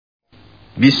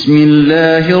بسم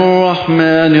الله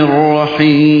الرحمن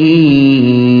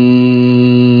الرحيم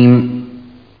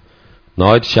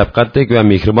نهایت شفقتlik ve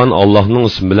mehriban Allah'ın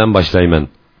ismi bilen başlayman.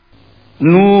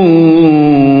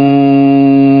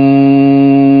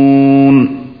 نون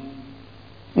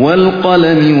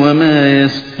والقلم وما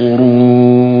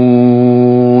يسطرون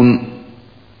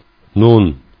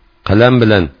Nun, kalem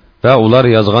bilen ve ular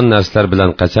yazgan nersler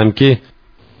bilen qasam ki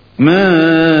ما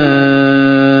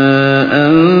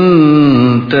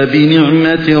أنت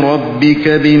بنعمة ربك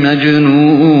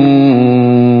بمجنون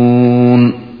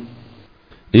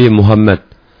Ey Muhammed,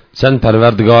 sen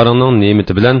Perverdigarının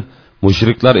nimeti bilen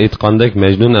müşrikler etqandek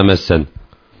mecnun emessen.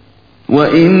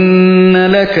 وَإِنَّ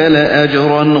لَكَ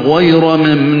لَأَجْرًا غَيْرَ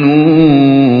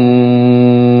مَمْنُونٍ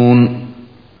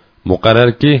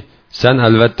Muqarrar ki sen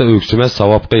elbette öksümez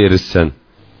savapqa erişsen.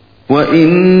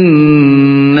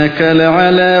 وَإِنَّكَ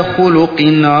لَعَلَى خُلُقٍ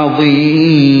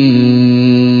عَظِيمٍ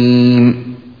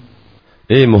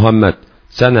Ey Muhammed,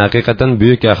 sen hakikaten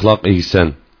büyük ahlak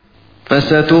egisen.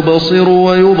 فَسَتُبْصِرُ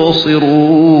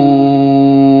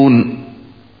وَيُبْصِرُونَ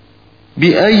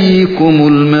بِأَيِّكُمُ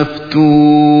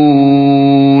الْمَفْتُونُ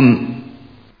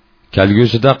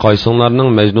Kelgüsüde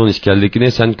qaysınlarının mecnun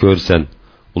işkellikini sen körsen.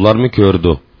 Ular mı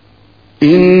kördü?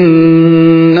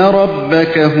 إِنَّ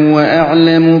رَبَّكَ هُوَ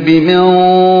أَعْلَمُ بِمَنْ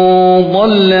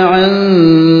ضَلَّ عَنْ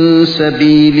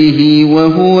سَبِيلِهِ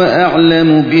وَهُوَ أَعْلَمُ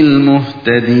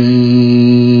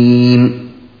بِالْمُهْتَدِينَ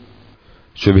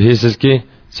Şübhisiz ki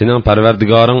senin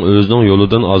Perverdigarın özünün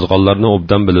yoludan azğallarını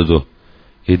obdan bilidu.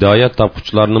 Hidayet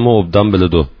tapquçlarını mı obdan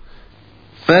bilidu.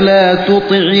 فَلَا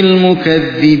تُطِعِ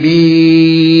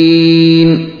الْمُكَذِّبِينَ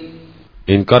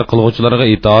İnkar qılğıçlarga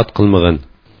itaat qılmağın.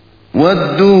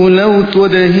 وَدُّوا لَوْ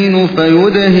تُدْهِنُ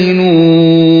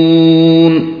فَيُدْهِنُونَ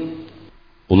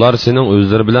Ular senin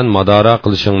özleri bilen madara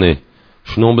qilishingni,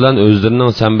 şunun bilen özlerinin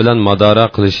sen bilen madara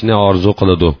qilishini arzu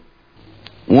qılıdu.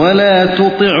 وَلَا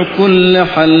تُطِعْ كُلَّ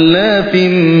حَلَّافٍ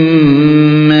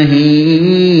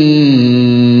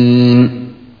مَهِينٍ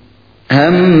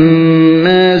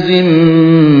هَمَّازٍ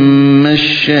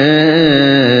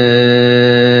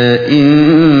مَّشَّاءٍ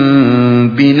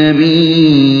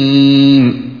بِنَمِيمٍ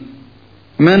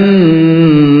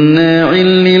مَّنَّاعٍ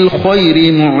لِّلْخَيْرِ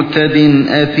مُعْتَدٍ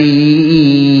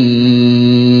أَثِيمٍ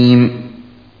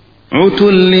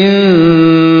عُتُلٍّ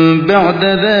بَعْدَ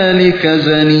ذَلِكَ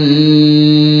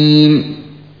زَنِيمٍ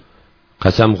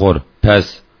Qasamxo'r, pes,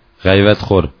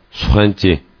 g'ayvatxo'r,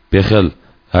 suxanchi, bexil,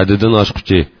 haddidan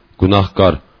oshquchi,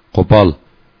 gunohkor, qo'pol,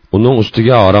 uning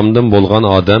ustiga haromdan bo'lgan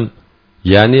odam,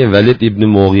 ya'ni Valid ibn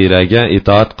Mughiraga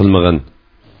itoat qilmag'in.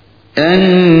 أَن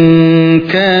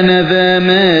كَانَ ذَا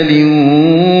مَالٍ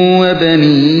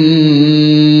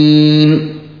وَبَنِينَ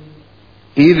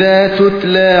إِذَا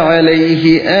تُتْلَى عَلَيْهِ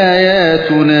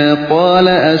آيَاتُنَا قَالَ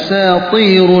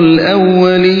أَسَاطِيرُ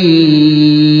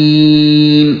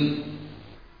الْأَوَّلِينَ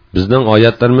Bizning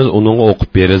oyatlarimiz uningga o'qib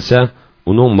berilsa,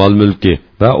 uning mol-mulki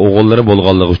va o'g'illari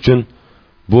bo'lganligi uchun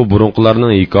bu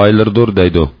burunqilarning hikoyalaridir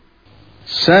deydi.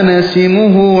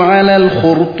 سَنَسِمُهُ عَلَى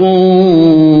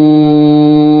الْخُرْطُومِ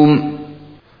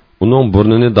Uning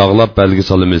burnini dog'lab belgi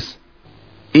solamiz.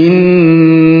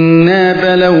 إِنَّا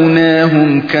بَلَوْنَاهُمْ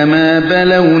كَمَا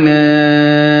بَلَوْنَا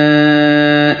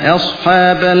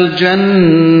أَصْحَابَ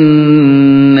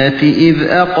الْجَنَّةِ إِذْ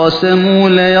أَقْسَمُوا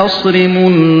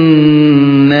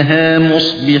لَيَصْرِمُنَّهَا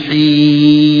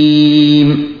مُصْبِحِينَ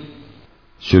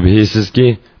Şübhisiz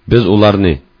ki biz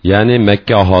ularni, yani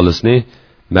Mekke aholisini,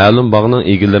 ma'lum bağning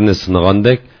egilarini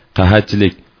sinagandek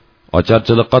qahatchilik,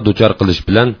 ocharchilikqa duchor qilish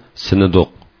bilan sinidiq.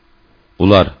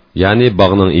 Ular, yani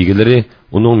bağning egilari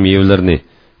uning mevlarini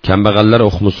kambag'allar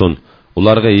uqmusun,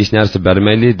 ularga hech narsa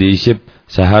bermayli deyishib,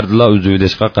 sahardila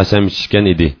uzilishga qasam ichishgan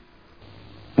edi.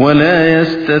 وَلَا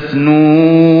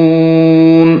يَسْتَثْنُونَ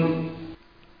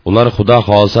Ular Xudo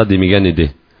xohlasa demagan edi.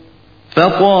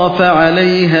 فَطَافَ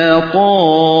عَلَيْهَا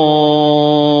طَائِفٌ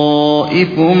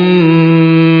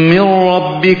مِّن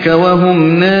رَّبِّكَ وَهُمْ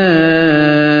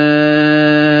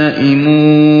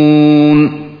نَائِمُونَ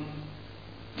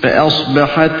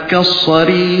فَأَصْبَحَتْ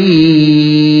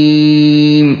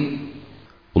كَالصَّرِيمِ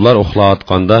Ular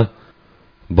uxlayotganda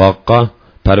bog'qa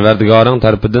Parvardigoring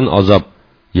tarafidan azob,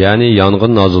 ya'ni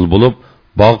yong'in nozil bo'lib,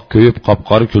 bog' ko'yib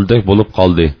qop-qora kuldek bo'lib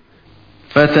qoldi.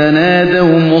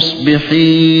 فَتَنَادَوْا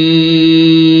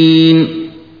مُصْبِحِينَ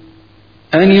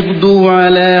أَنِ اغْدُوا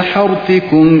عَلَى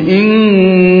حَرْثِكُمْ إِن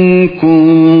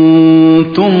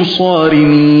كُنتُمْ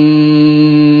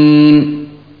صَارِمِينَ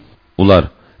Ular,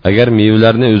 agar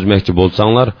mevlarni üzmekçi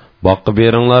bolsanglar, boqqa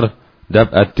beringlar, deb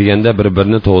atdiganda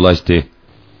bir-birini to'g'lashdi.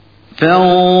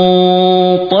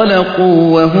 فَانطَلَقُوا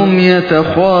وَهُمْ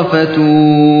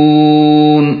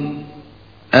يَتَخَافَتُونَ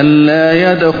ألا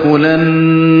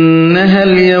يدخلنها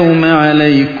اليوم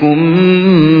عليكم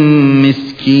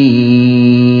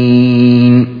مسكين.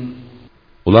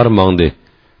 Ular mağdı.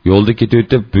 Yolda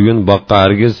ketib bugün baqqa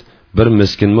hargiz bir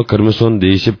miskinmi kirmisun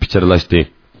deyishib pichirlashdi.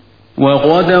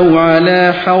 وغدوا على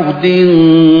حرد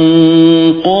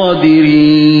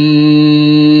قادرين.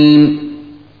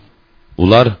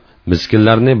 Ular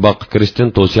miskinlarni baqqa kirishdan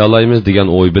to'siyalaymiz degan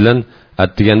o'y bilan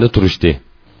attiganda turishdi.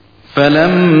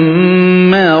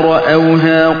 فلما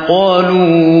رأوها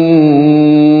قالوا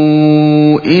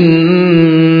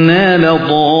إنا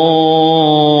لضالون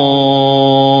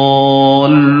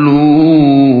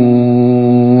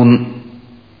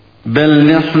بل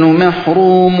نحن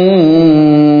محرومون.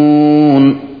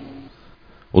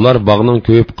 Ular bağның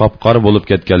köyüp qapqar bo'lib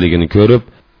ketganligini ko'rib,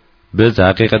 biz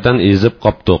haqiqatan ezib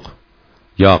qopdiq.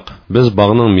 Yo'q, biz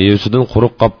bağның meyvesidan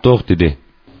quruq qopdiq dedi.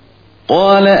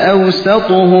 قال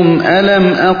أوسطهم ألم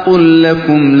أقل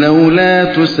لكم لولا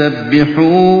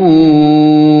تسبحون.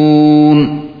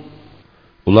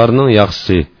 Ularning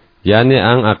yaxshisi, ya'ni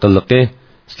eng aqlliqi,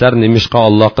 sizlar nimishqa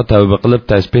Allohga tavba qilib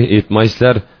tasbih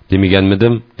etmaysizlar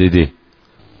demaganmidim dedi.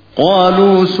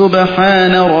 قالوا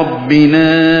سبحان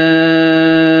ربنا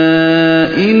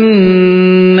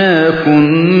إنا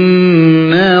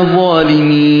كنا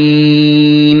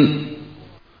ظالمين.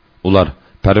 Ular,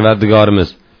 Parvardigorimiz,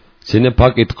 seni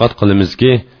pak e'tiqod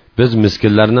qilamizki, biz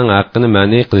miskinlarning haqqini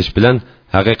ma'ni qilish bilan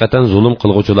haqiqatan zulm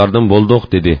qilguvchilardan bo'ldik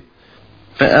dedi.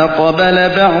 فأقبل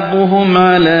بعضهم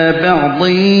على بعض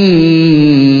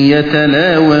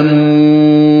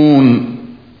يتلاومون.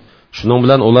 Şunun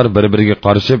bilan ular bir-biriga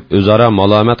qarshib o'zaro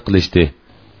malomat qilishdi.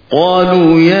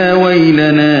 قالوا يا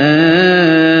ويلنا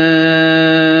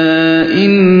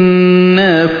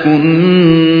إنا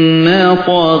كنا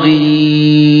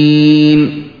طاغين.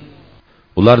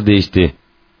 Ular deyishdi: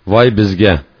 "Voy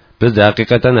bizga, biz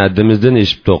haqiqatan haddimizdan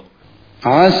eshibdik.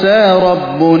 عسى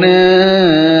ربنا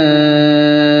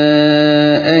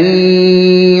أن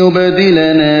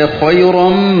يبدلنا خيرا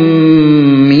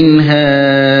منها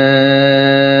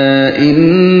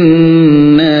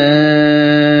إنا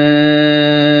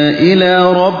إلى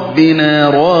ربنا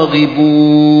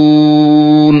راغبون.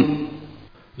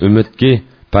 Ümidki,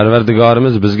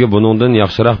 Parvardigorimiz bizga buningdan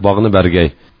yaxshiroq bog'ni bergay.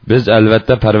 Biz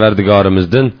albatta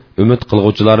Parvardigorimizdan umid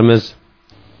qilguvchilarimiz."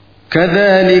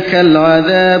 كذلك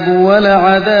العذاب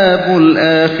ولعذاب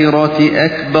الآخرة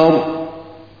أكبر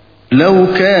لو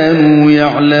كانوا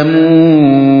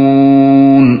يعلمون.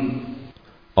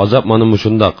 Azap mana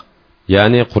mushundaq.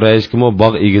 Ya'ni Qurayshga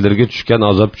bog' egilarga tushgan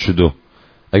azab tushdi.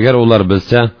 Agar ular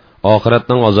bilsa,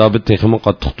 oxiratning azobi texmi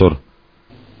qattiqdir.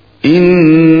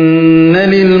 إن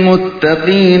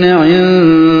للمتقين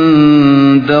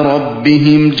عند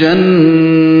ربهم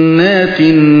جنات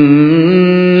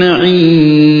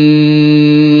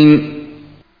النعيم.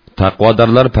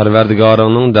 Taqvodorlar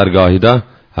Parvardigorining dargohida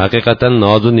haqiqatan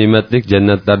nozu ne'matlik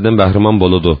jannatlardan bahramon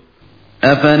bo'ladi.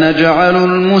 أفنجعل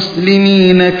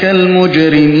المسلمين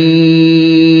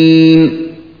كالمجرمين.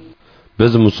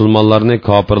 Biz musulmonlarni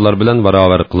kofirlar bilan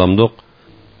barobar qilamdik.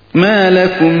 ما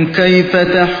لكم كيف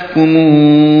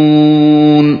تحكمون.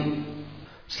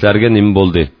 Sizlarga nima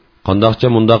bo'ldi? Qandoqcha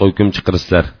mundaq hukm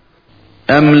chiqarsizlar?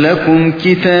 أم لكم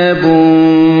كتاب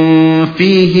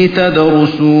فيه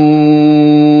تدرسون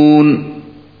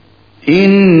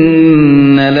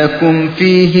إن لكم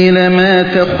فيه لما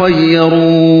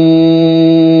تخيرون.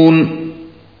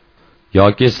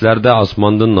 Yoki sizlarda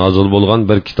osmondan nozil bo'lgan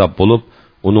bir kitob bo'lib,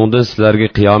 uningdan sizlarga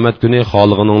qiyomat kuni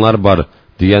xolig'ininglar bor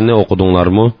deganni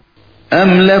o'qidinglarmi?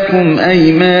 أم لكم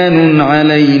أيمان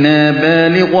علينا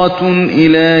بالغة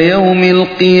إلى يوم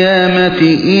القيامة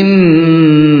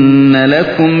إن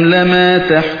لكم لما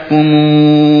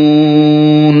تحكمون.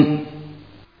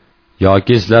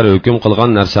 Yoki sizlar hukm qilgan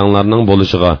narsanglarning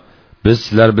bo'lishiga biz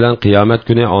sizlar bilan qiyomat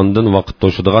kuni ondan vaqt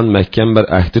to'shadigan mahkam bir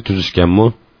ahdi tuzishganmi?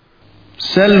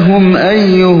 سلهم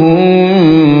أيهم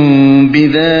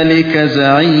بذلك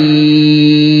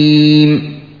زعيم.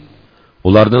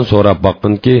 Ulardan so'rab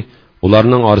boqqinki,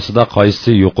 ularning orasida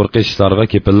qaysisi yuqorqi ishlarga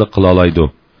kepillik qila oladi?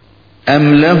 أم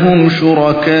لهم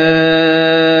شركاء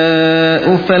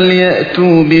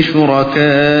فليأتوا بشركائهم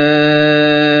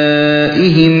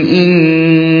إن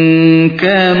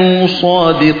كانوا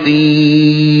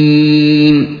صادقين.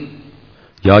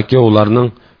 Yoki ularning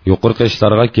yuqorqi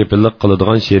ishlarga kepillik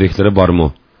qiladigan sheriklari bormi?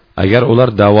 Agar ular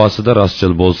davosida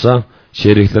rostchil bo'lsa,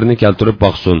 sheriklarini keltirib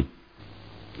boqsin.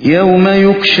 يوم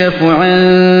يكشف عن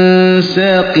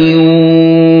ساق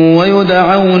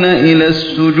ويدعون إلى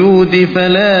السجود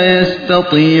فلا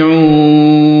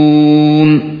يستطيعون.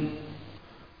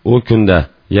 O kunda,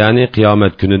 yani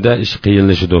kıyamet günüde iş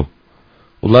kıyınlaşıdı.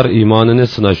 Ular imanını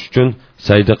sınash uchun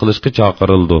sajda qilishga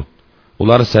chaqirildi.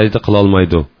 Ular sajda qila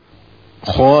olmaydi.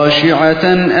 خاشعة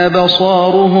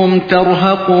أبصارهم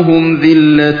ترهقهم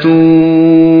ذلة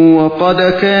وقد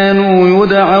كانوا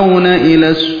يدعون إلى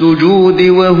السجود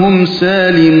وهم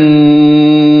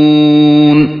سالمون.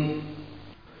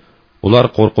 Ular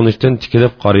qo'rqinishdan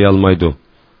tikilib qaraya olmaydi.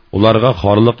 Ularga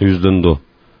xorliq yuzlandi.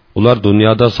 Ular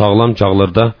dunyoda sog'lom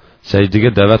chog'larda sajdaga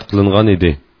da'vat qilingan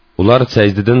edi. Ular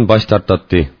sajdadan bosh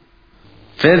tortdi.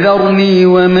 فذرني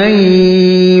ومن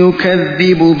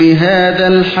يكذب بهذا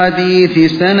الحديث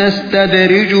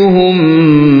سنستدرجهم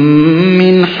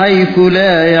من حيث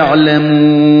لا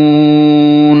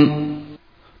يعلمون.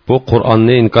 Bu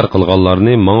Qur'onni inkor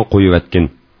qilganlarni menga qo'yib etkin.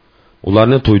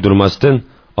 Ularni to'ydirmasdan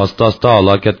asta-asta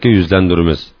halokatga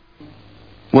yuzlandiramiz.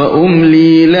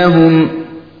 وأملي لهم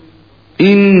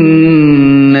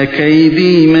إن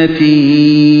كيدي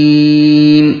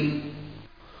متين.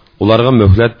 Ularga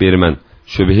möhlet bermen.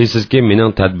 Şübhisizki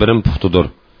mening tadbirim puxtudur.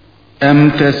 أم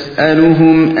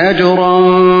تسألهم أجرا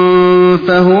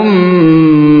فهم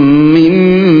من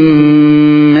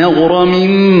مغرم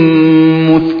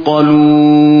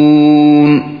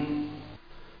مثقلون.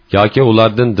 Yoki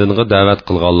ulardan dinga da'vat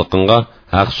qilganligingga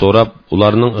haq so'rab,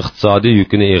 ularning iqtisodiy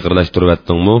yukini ig'irlashtirib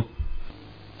etdingmi?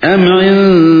 أم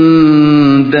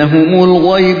عندهم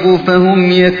الغيب فهم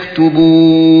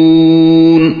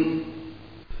يكتبون.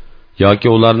 Yoki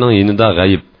ularning yinida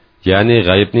g'ayib, ya'ni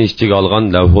g'ayibni ichiga olgan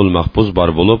lavhul mahfuz bor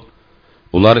bo'lib,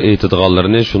 ular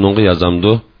aytadiganlarini shuningga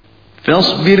yozamdi.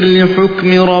 فاصبر لحكم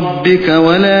ربك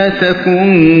ولا تكن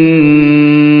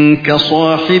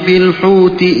كصاحب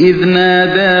الحوت إذ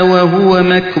نادى وهو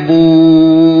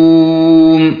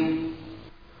مكظوم.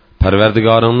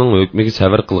 Parvardigoringning hukmiga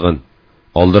sabr qilgin.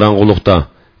 Oldirang'uliqda,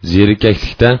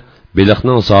 zerikaklikda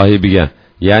beliqning sohibiga,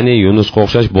 ya'ni Yunusga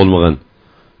o'xshash bo'lmag'in.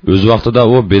 O'z vaqtida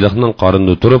u beliqning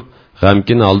qornida turib,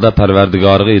 g'amkin holda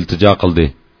Parvardigoriga iltijo qildi.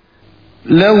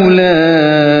 لولا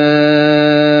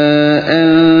أن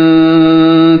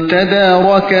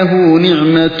تداركه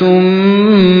نعمة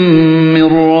من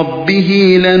ربه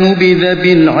لنبذ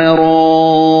بالعراء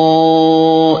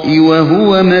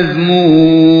وهو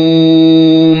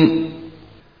مذموم.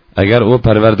 Agar u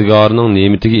Parvardigorining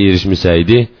ne'matiga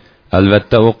erishmasaydi,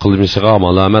 albatta u qilmishiga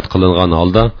malomat qilingan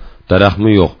holda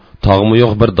daraxtmi yo'q, tog'mi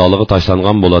yo'q bir doliga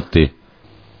tashlangan bo'ladi.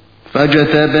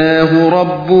 فاجتباه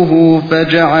ربه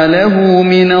فجعله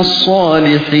من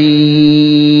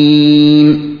الصالحين.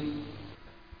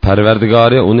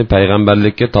 Parvardigori uni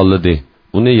payg'ambarlikka tanladi,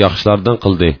 uni yaxshilardan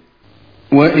qildi.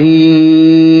 وإن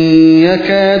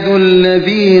يكاد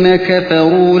الذين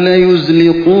كفروا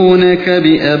ليزلقونك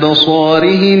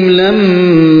بأبصارهم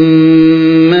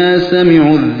لما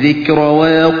سمعوا الذكر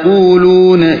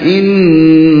ويقولون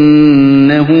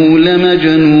إنه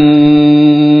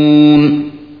لمجنون.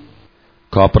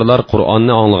 Kafirlar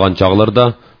Qur'onni anglagan chaqlarda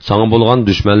sana bo'lgan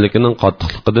düşmanligining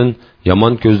qattiqligidan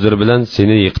yomon ko'zlari bilan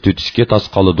seni yiqitib o'tishga tas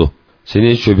qoladi.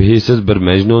 Seni shubhisiz bir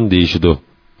majnun deyishidu.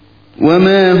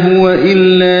 وما هو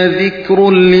إلا ذكر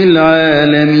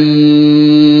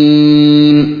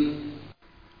للعالمين.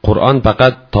 Qur'on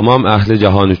faqat tamom ahli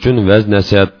jahon uchun vaz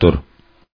nasihatdir.